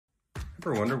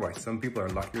Ever wonder why some people are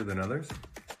luckier than others?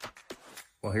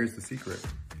 Well, here's the secret.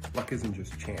 Luck isn't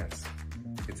just chance.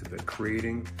 It's about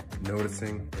creating,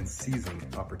 noticing, and seizing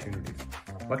opportunities.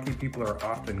 Lucky people are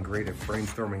often great at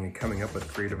brainstorming and coming up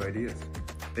with creative ideas.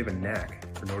 They have a knack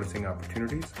for noticing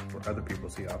opportunities where other people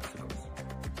see obstacles.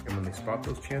 And when they spot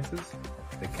those chances,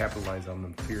 they capitalize on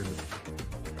them fearlessly.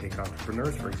 Take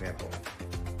entrepreneurs, for example.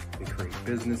 They create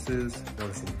businesses,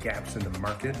 noticing gaps in the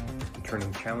market, and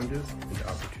turning challenges into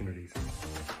opportunities.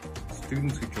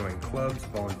 Students who join clubs,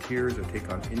 volunteers, or take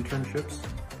on internships,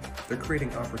 they're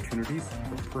creating opportunities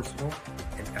for personal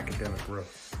and academic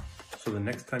growth. So the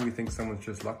next time you think someone's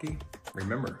just lucky,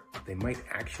 remember, they might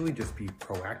actually just be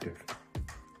proactive.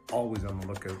 Always on the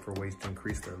lookout for ways to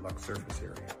increase their luck surface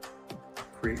area.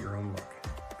 Create your own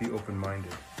luck, be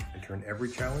open-minded, and turn every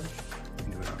challenge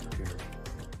into an opportunity.